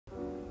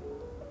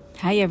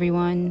Hi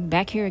everyone,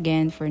 back here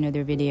again for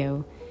another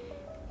video.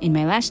 In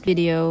my last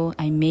video,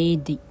 I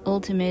made the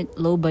ultimate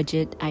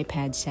low-budget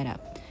iPad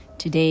setup.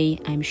 Today,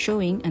 I'm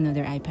showing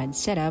another iPad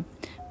setup,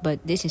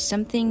 but this is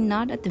something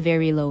not at the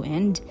very low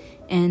end,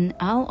 and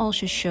I'll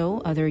also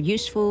show other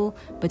useful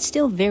but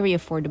still very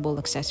affordable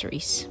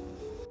accessories.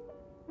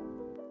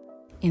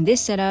 In this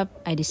setup,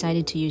 I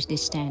decided to use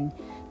this stand.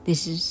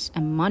 This is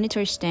a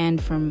monitor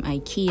stand from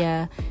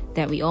Ikea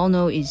that we all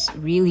know is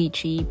really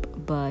cheap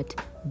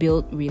but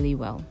built really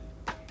well.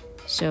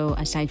 So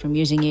aside from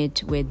using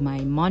it with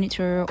my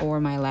monitor or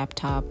my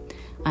laptop,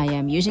 I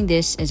am using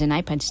this as an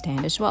iPad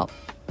stand as well.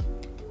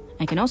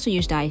 I can also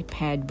use the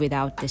iPad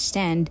without the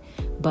stand,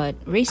 but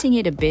raising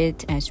it a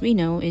bit, as we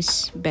know,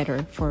 is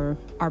better for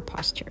our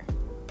posture.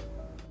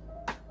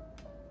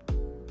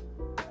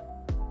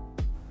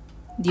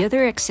 The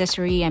other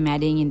accessory I'm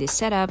adding in this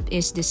setup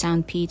is the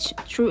Soundpeats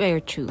True Air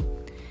 2.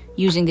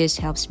 Using this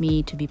helps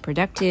me to be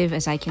productive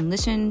as I can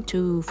listen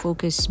to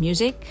focused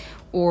music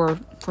or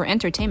for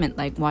entertainment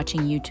like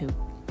watching YouTube.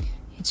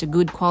 It's a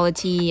good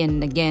quality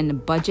and again a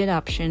budget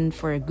option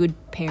for a good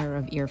pair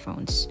of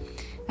earphones.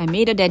 I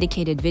made a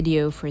dedicated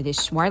video for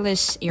this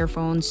wireless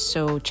earphones,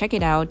 so check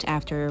it out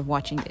after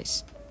watching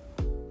this.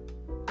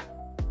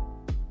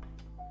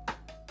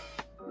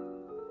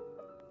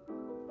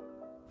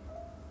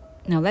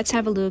 Now let's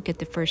have a look at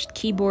the first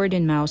keyboard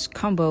and mouse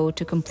combo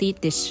to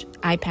complete this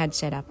iPad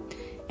setup.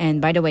 And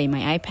by the way,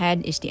 my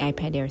iPad is the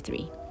iPad Air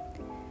 3.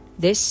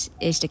 This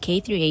is the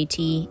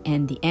K380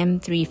 and the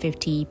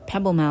M350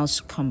 pebble mouse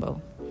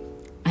combo.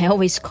 I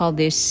always call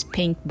this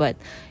pink, but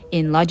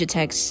in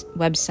Logitech's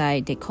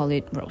website, they call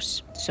it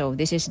rose. So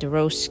this is the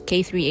rose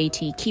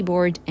K380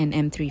 keyboard and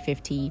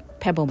M350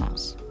 pebble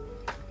mouse.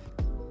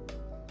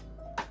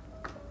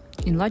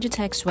 In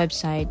Logitech's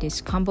website,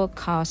 this combo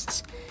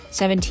costs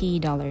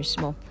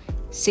 $70, well,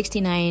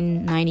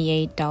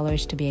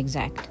 $69.98 to be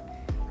exact.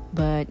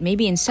 But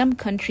maybe in some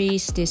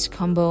countries, this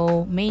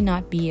combo may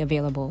not be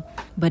available.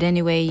 But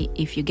anyway,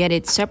 if you get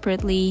it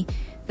separately,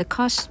 the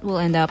cost will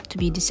end up to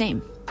be the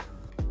same.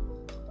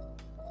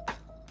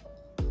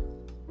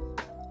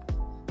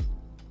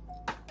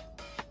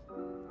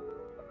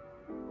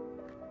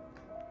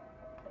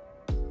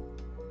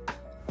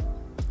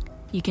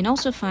 You can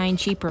also find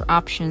cheaper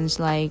options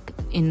like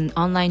in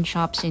online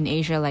shops in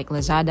Asia like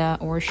Lazada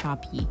or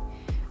Shopee.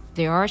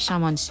 There are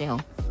some on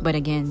sale, but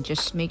again,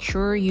 just make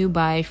sure you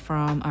buy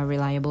from a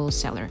reliable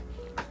seller.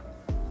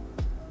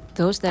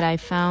 Those that I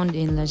found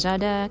in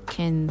Lazada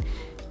can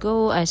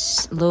go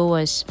as low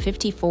as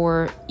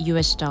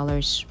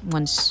 $54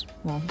 once,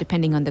 well,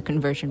 depending on the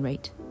conversion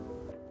rate.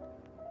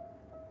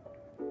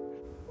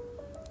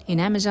 In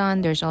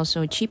Amazon, there's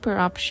also a cheaper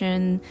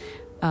option.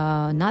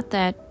 Not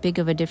that big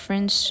of a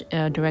difference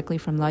directly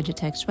from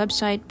Logitech's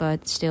website,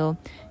 but still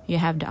you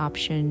have the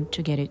option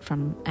to get it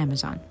from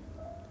Amazon.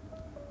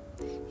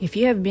 If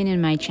you have been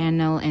in my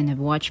channel and have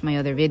watched my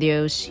other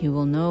videos, you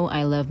will know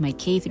I love my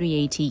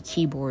K380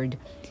 keyboard.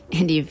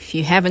 And if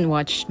you haven't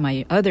watched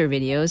my other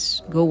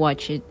videos, go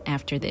watch it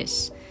after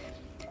this.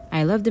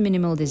 I love the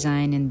minimal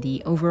design and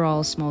the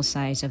overall small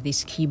size of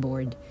this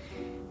keyboard.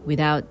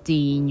 Without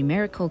the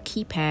numerical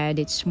keypad,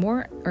 it's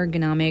more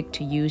ergonomic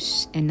to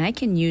use and I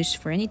can use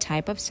for any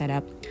type of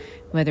setup,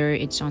 whether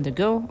it's on the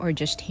go or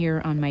just here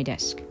on my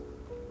desk.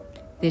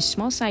 This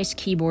small size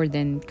keyboard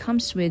then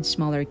comes with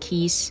smaller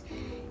keys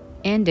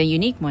and a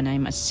unique one, I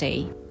must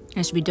say,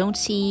 as we don't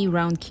see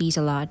round keys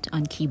a lot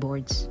on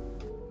keyboards.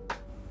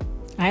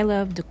 I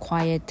love the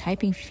quiet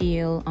typing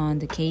feel on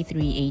the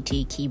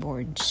K380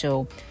 keyboard,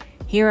 so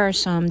here are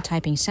some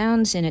typing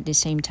sounds and at the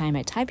same time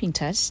a typing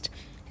test.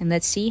 And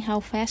let's see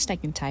how fast I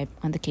can type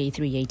on the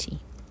K380.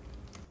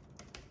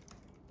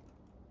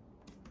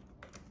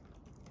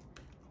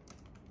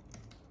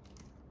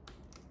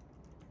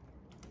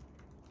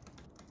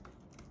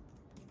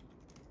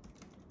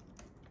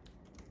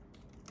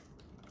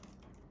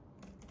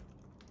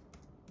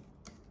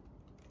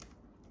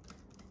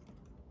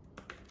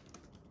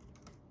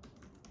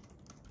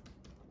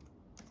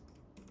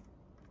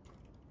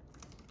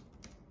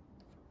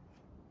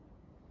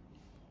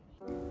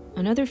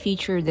 Another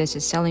feature that's a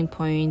selling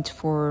point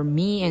for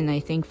me and I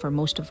think for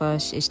most of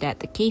us is that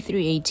the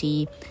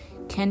K380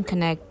 can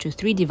connect to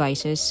 3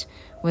 devices,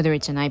 whether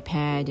it's an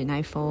iPad, an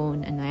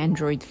iPhone, an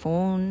Android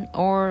phone,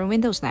 or a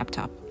Windows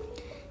laptop.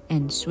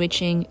 And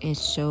switching is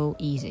so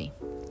easy.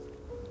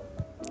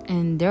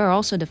 And there are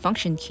also the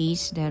function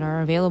keys that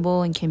are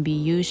available and can be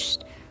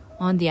used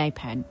on the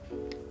iPad.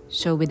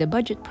 So with the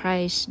budget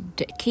price,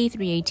 the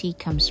K380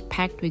 comes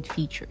packed with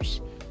features.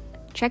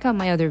 Check out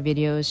my other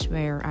videos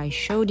where I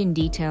showed in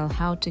detail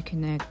how to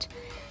connect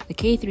the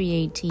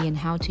K380 and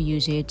how to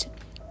use it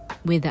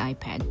with the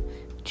iPad.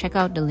 Check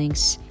out the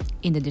links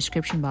in the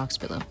description box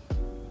below.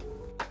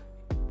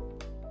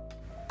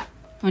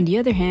 On the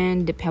other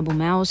hand, the Pebble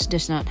mouse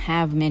does not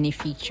have many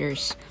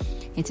features.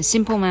 It's a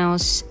simple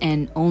mouse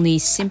and only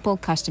simple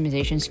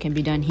customizations can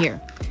be done here.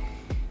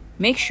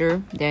 Make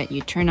sure that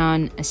you turn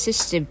on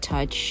Assistive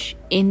Touch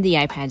in the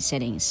iPad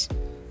settings.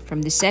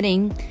 From the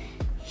setting,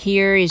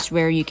 Here is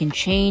where you can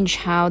change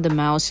how the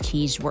mouse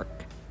keys work.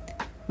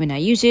 When I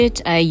use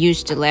it, I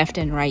use the left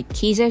and right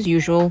keys as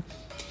usual,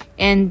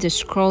 and the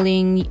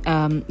scrolling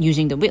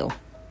using the wheel.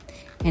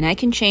 And I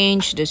can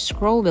change the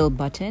scroll wheel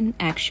button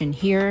action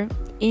here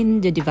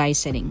in the device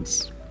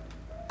settings.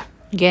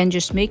 Again,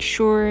 just make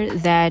sure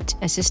that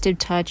assistive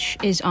touch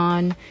is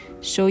on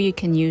so you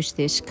can use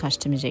these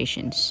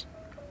customizations.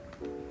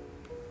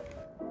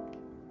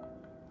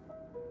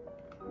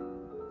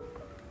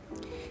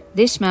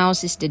 This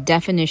mouse is the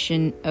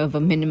definition of a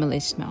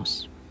minimalist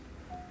mouse.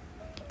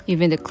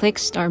 Even the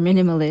clicks are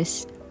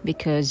minimalist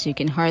because you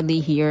can hardly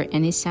hear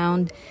any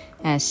sound,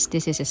 as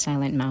this is a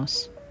silent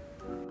mouse.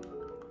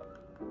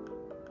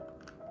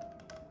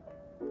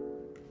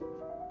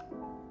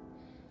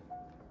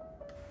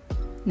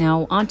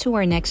 Now onto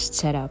our next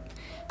setup.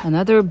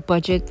 Another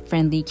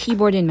budget-friendly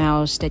keyboard and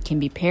mouse that can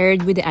be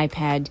paired with the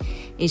iPad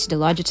is the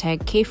Logitech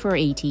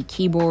K480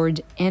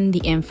 keyboard and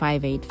the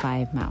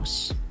M585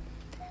 mouse.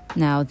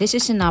 Now this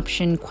is an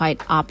option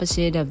quite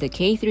opposite of the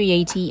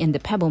K380 and the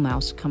pebble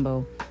mouse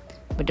combo,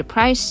 but the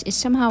price is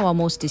somehow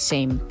almost the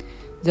same,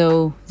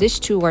 though these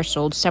two are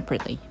sold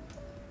separately.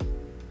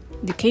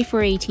 The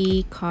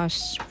K480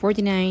 costs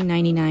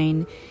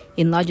 $49.99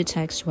 in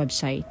Logitech's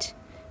website,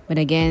 but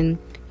again,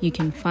 you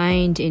can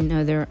find in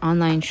other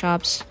online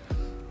shops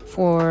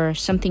for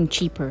something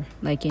cheaper.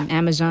 Like in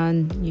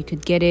Amazon, you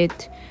could get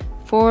it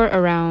for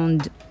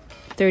around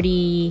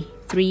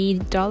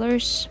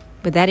 $33,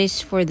 but that is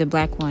for the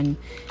black one.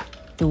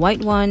 The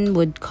white one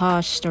would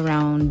cost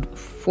around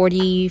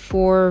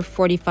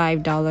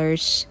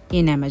 $45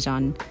 in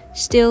Amazon.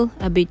 Still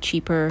a bit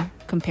cheaper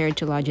compared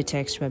to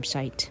Logitech's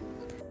website.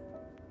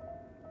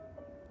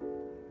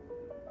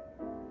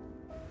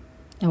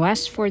 Now,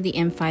 as for the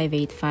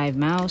M585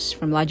 mouse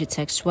from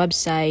Logitech's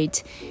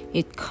website,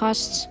 it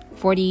costs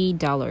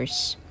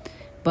 $40.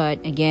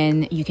 But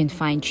again, you can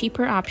find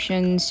cheaper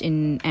options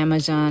in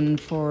Amazon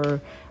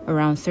for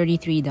around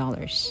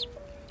 $33.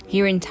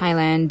 Here in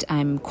Thailand,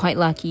 I'm quite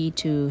lucky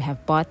to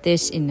have bought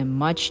this in a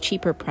much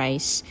cheaper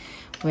price,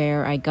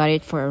 where I got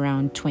it for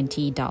around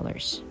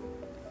 $20.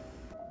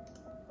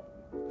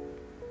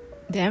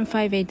 The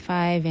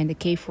M585 and the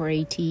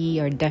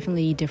K480 are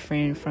definitely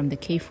different from the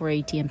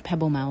K480 and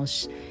pebble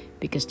mouse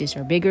because these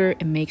are bigger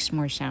and makes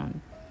more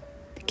sound.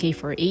 The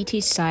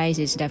K480 size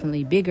is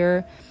definitely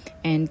bigger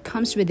and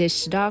comes with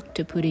this dock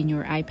to put in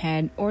your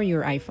iPad or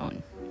your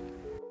iPhone.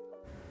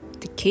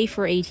 The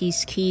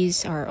K480's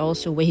keys are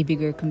also way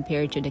bigger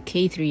compared to the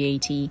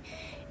K380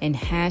 and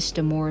has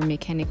the more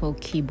mechanical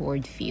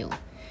keyboard feel.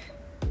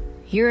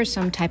 Here are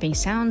some typing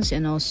sounds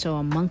and also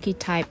a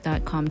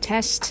monkeytype.com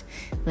test.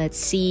 Let's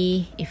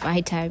see if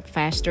I type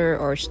faster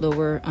or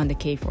slower on the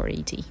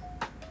K480.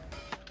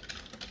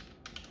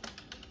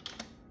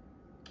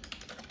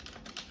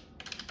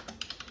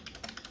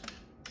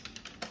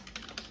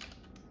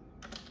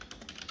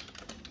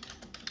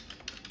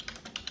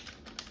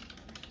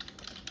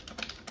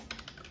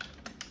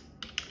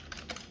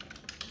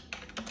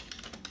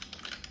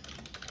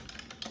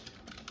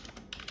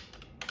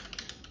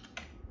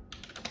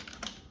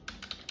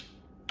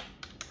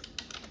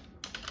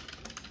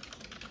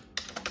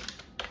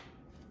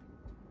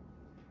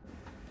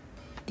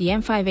 The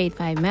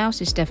M585 mouse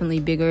is definitely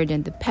bigger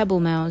than the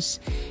pebble mouse,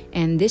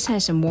 and this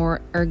has a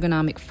more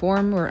ergonomic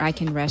form where I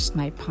can rest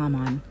my palm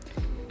on.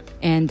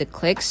 And the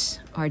clicks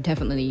are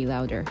definitely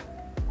louder.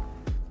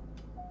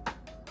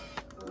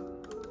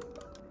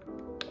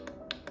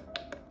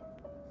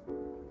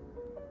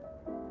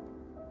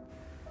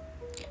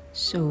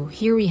 So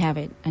here we have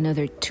it,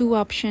 another 2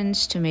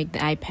 options to make the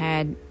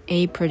iPad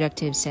a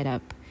productive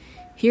setup.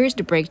 Here's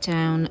the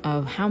breakdown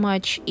of how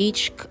much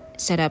each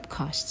setup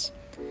costs.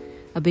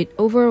 A bit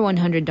over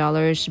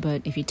 $100,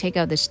 but if you take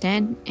out the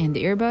stand and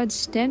the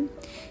earbuds, then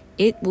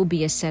it will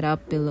be a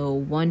setup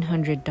below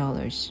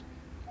 $100.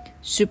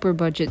 Super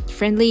budget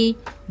friendly,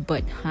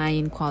 but high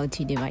in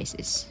quality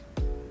devices.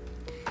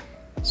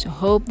 So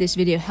hope this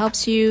video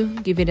helps you.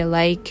 Give it a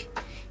like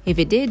if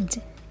it did,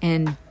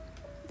 and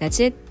that's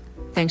it.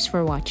 Thanks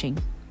for watching.